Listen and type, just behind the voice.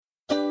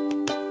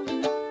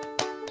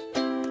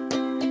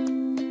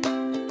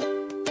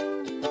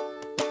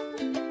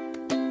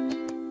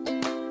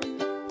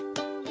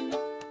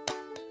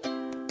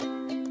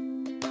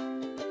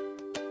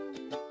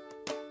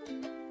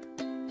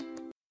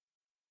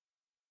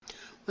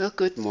Well,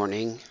 good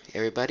morning,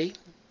 everybody.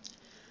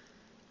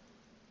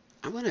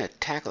 I'm going to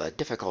tackle a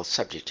difficult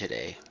subject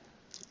today,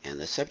 and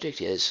the subject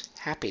is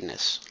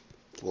happiness,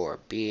 or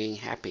being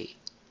happy.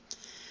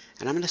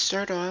 And I'm going to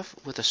start off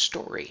with a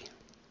story.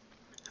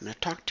 I'm going to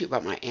talk to you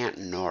about my Aunt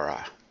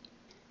Nora.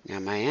 Now,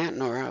 my Aunt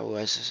Nora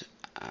was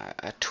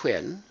a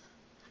twin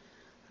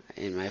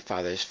in my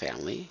father's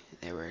family.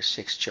 There were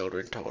 6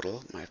 children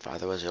total. My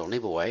father was the only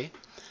boy,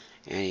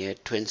 and he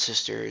had twin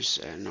sisters,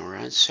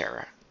 Nora and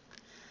Sarah.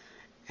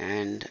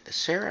 And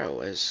Sarah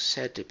was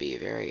said to be a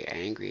very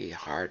angry,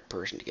 hard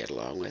person to get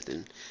along with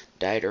and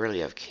died early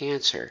of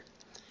cancer.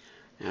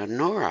 Now,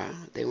 Nora,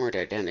 they weren't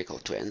identical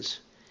twins,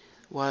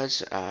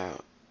 was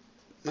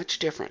much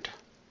different.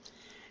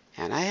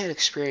 And I had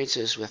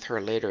experiences with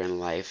her later in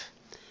life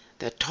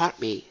that taught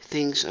me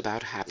things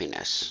about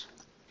happiness.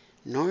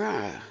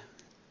 Nora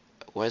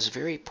was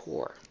very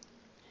poor.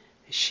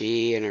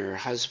 She and her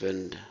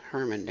husband,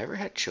 Herman, never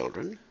had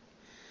children,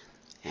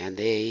 and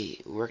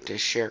they worked as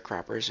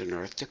sharecroppers in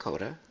North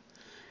Dakota.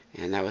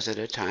 And that was at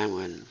a time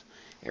when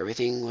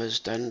everything was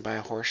done by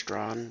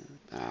horse-drawn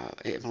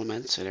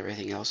implements and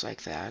everything else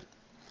like that.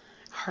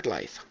 Hard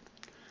life.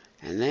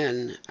 And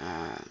then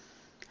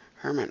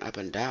Herman up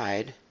and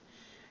died,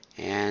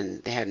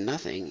 and they had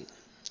nothing.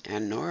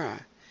 And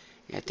Nora,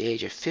 at the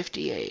age of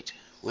 58,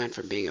 went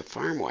from being a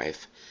farm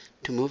wife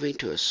to moving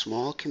to a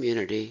small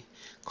community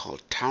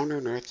called Towner,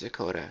 North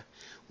Dakota,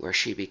 where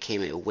she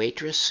became a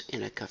waitress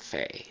in a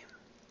cafe.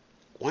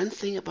 One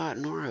thing about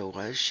Nora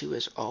was she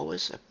was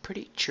always a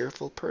pretty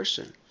cheerful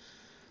person.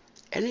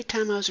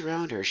 Anytime I was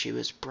around her, she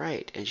was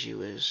bright and she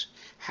was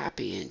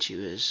happy and she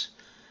was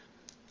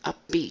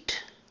upbeat.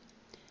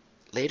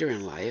 Later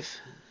in life,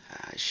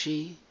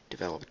 she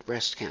developed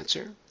breast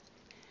cancer.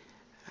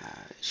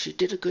 She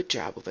did a good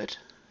job of it.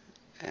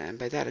 And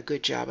by that, a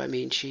good job, I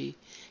mean she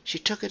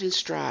took it in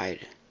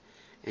stride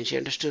and she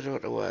understood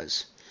what it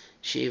was.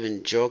 She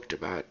even joked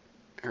about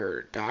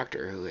her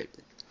doctor, who had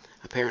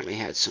apparently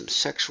had some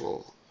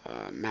sexual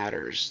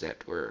matters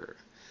that were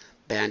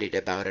bandied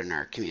about in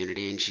our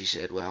community, and she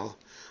said, well,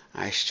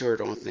 I sure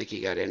don't think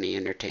you got any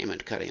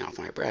entertainment cutting off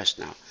my breast.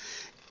 Now,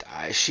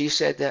 she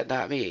said that,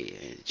 not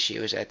me. She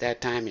was at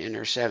that time in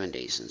her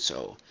 70s, and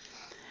so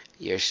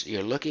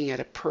you're looking at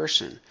a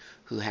person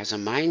who has a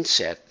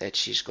mindset that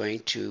she's going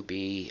to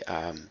be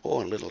a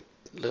little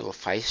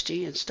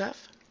feisty and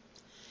stuff.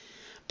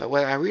 But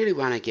what I really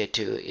want to get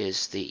to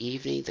is the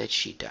evening that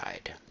she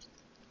died.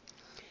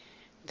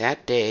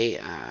 That day,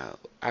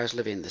 I was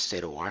living in the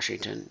state of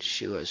Washington.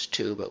 She was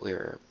too, but we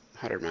were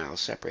 100 miles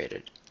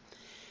separated.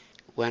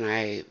 When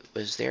I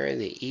was there in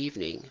the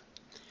evening,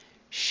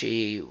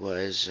 she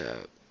was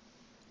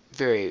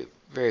very,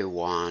 very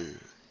wan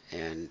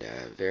and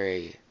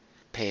very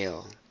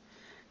pale.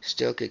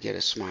 Still could get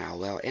a smile.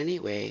 Well,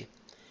 anyway,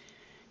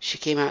 she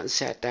came out and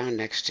sat down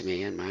next to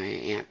me, and my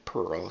Aunt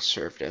Pearl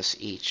served us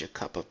each a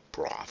cup of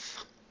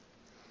broth.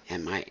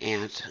 And my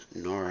Aunt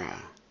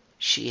Nora,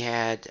 she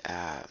had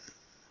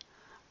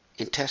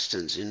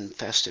intestines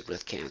infested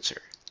with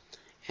cancer.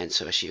 And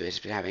so she was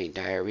having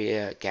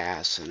diarrhea,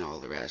 gas, and all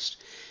the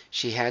rest.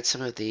 She had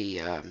some of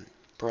the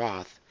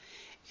broth,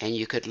 and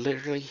you could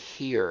literally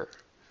hear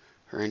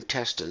her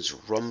intestines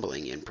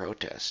rumbling in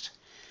protest.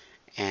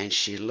 And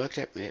she looked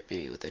at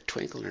me with a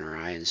twinkle in her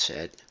eye and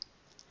said,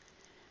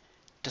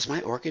 "Does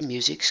my organ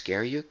music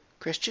scare you,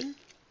 Christian?"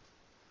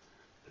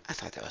 I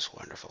thought that was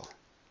wonderful.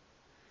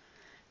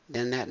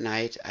 Then that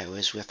night I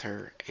was with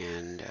her,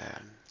 and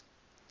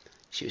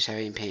she was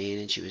having pain,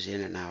 and she was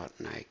in and out,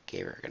 and I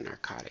gave her a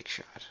narcotic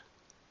shot.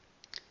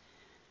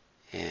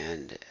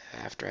 And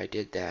after I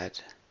did that,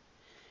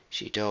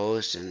 she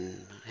dozed,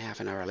 and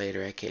half an hour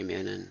later I came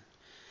in and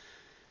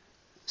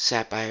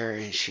sat by her,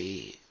 and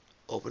she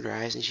opened her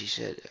eyes, and she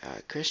said,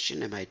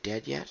 "Christian, am I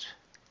dead yet?"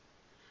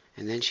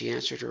 And then she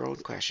answered her own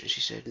question.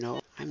 She said,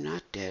 "No, I'm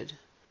not dead,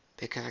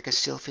 because I can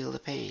still feel the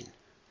pain."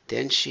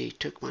 Then she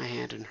took my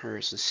hand in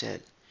hers and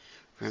said,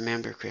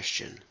 "Remember,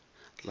 Christian,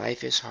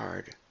 life is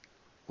hard.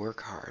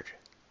 Work hard."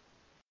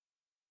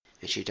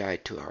 And she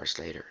died 2 hours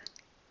later.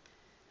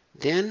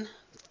 Then,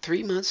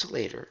 3 months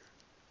later,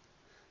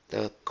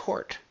 the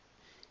court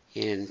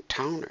in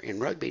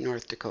Rugby,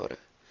 North Dakota,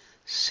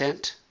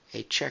 sent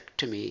a check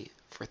to me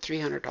for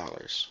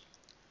 $300.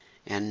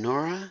 And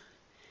Nora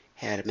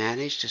had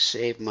managed to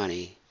save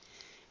money,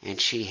 and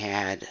she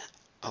had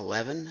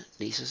 11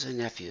 nieces and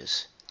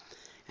nephews,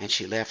 and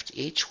she left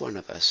each one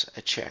of us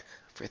a check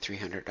for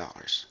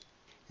 $300.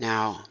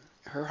 Now,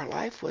 her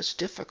life was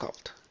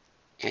difficult,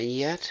 and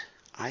yet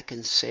I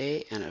can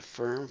say and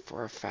affirm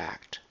for a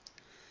fact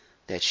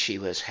that she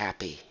was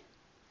happy.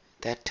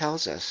 That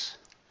tells us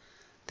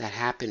that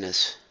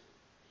happiness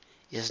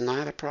is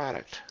not a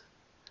product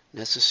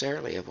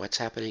necessarily of what's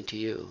happening to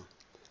you,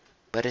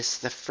 but it's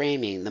the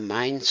framing, the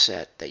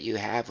mindset that you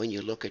have when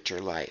you look at your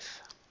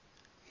life.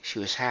 She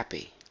was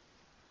happy.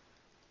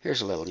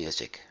 Here's a little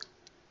music.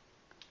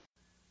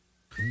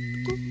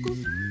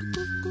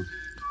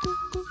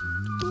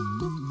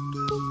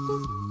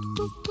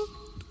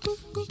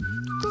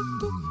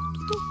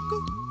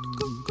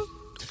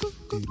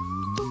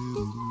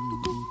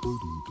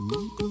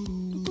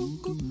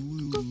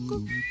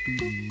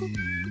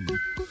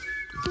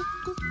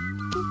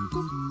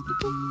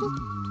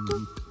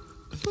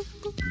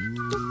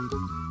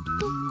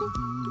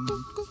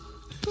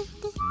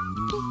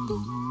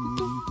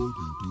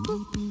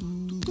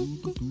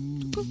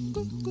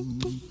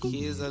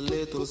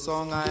 little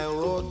song I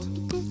wrote.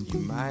 You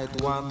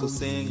might want to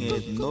sing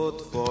it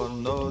note for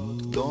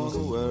note.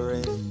 Don't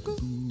worry,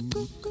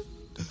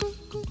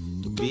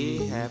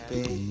 be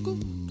happy.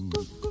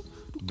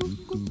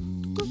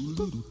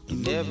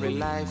 In every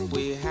life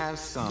we have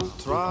some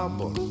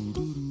trouble,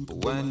 but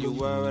when you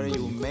worry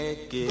you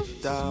make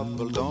it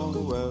double.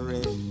 Don't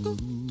worry,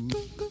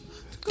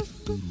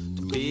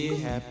 be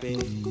happy.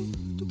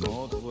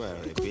 Don't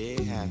worry,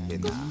 be happy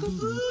now.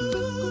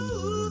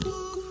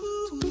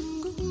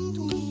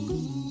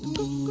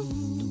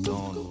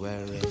 Don't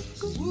worry,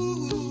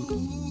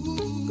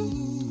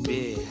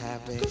 be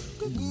happy.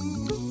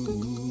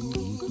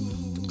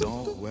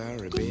 Don't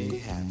worry, be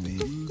happy.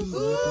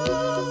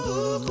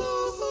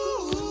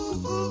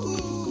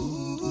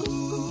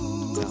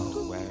 Don't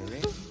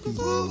worry,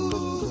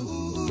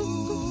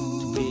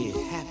 be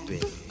happy.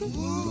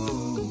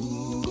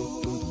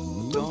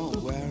 Don't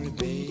worry,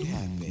 be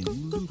happy.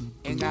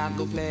 Ain't got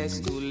no place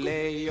to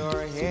lay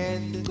your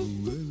head.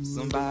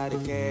 Somebody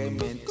came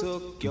and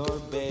took your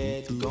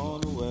bed.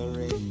 Don't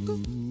worry,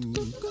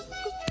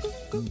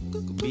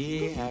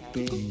 be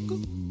happy.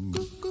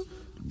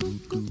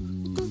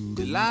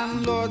 The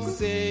landlord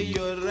say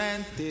your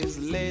rent is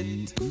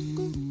late.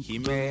 He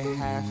may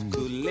have to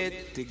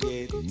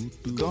litigate.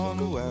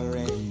 Don't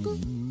worry,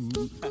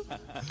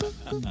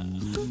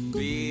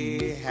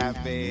 be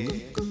happy.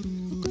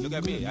 Look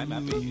at me, I'm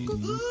happy.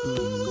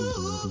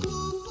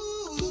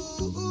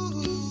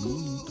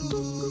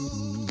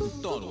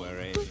 Don't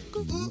worry,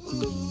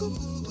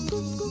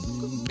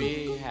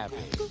 be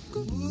happy.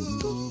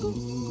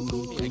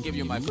 I give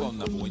you my phone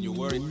number. When you're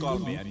worried, call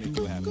me. I make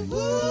you happy.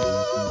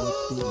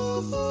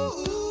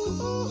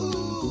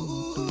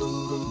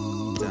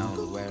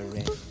 Don't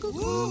worry,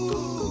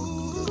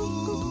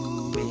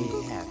 be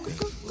happy.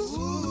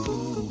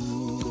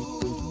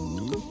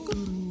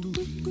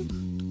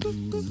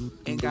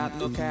 Ain't got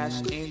no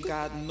cash, ain't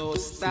got no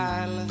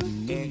style,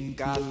 ain't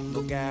got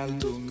no gal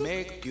to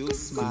make you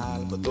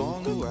smile. But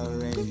don't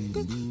worry,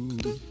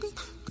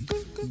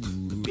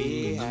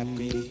 be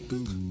happy.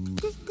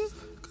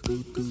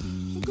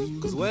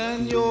 Cause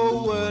when you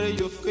worry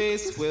your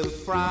face will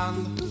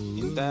frown,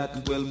 and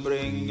that will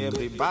bring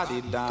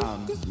everybody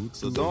down.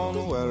 So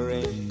don't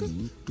worry,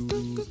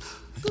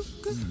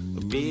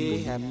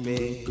 be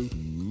happy.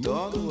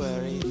 Don't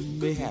worry,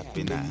 be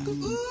happy now.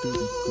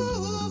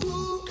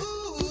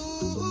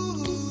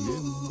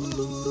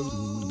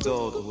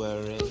 Don't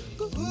worry,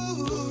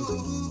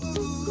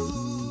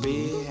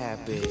 be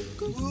happy.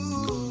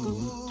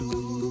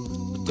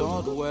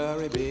 Don't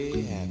worry,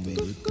 be happy.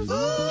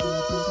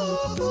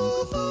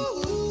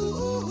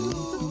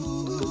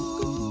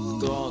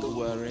 Don't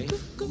worry,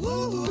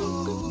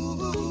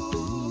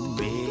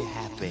 be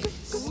happy.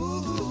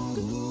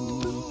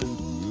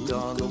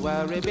 Don't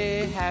worry,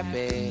 be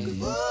happy.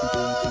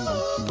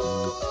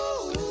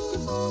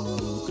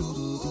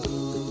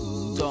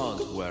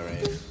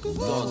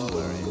 Don't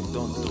worry,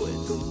 don't do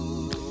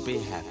it. Be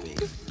happy.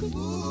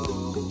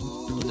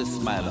 Put a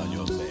smile on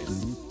your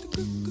face.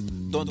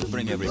 Don't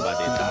bring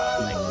everybody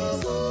down like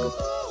this.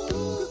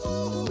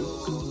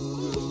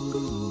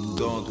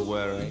 Don't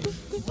worry,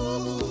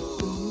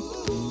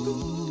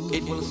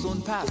 it will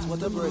soon pass,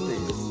 whatever it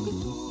is.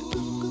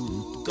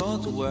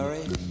 Don't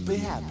worry, be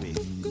happy.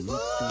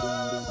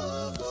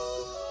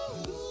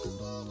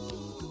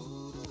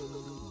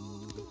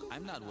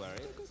 I'm not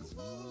worried.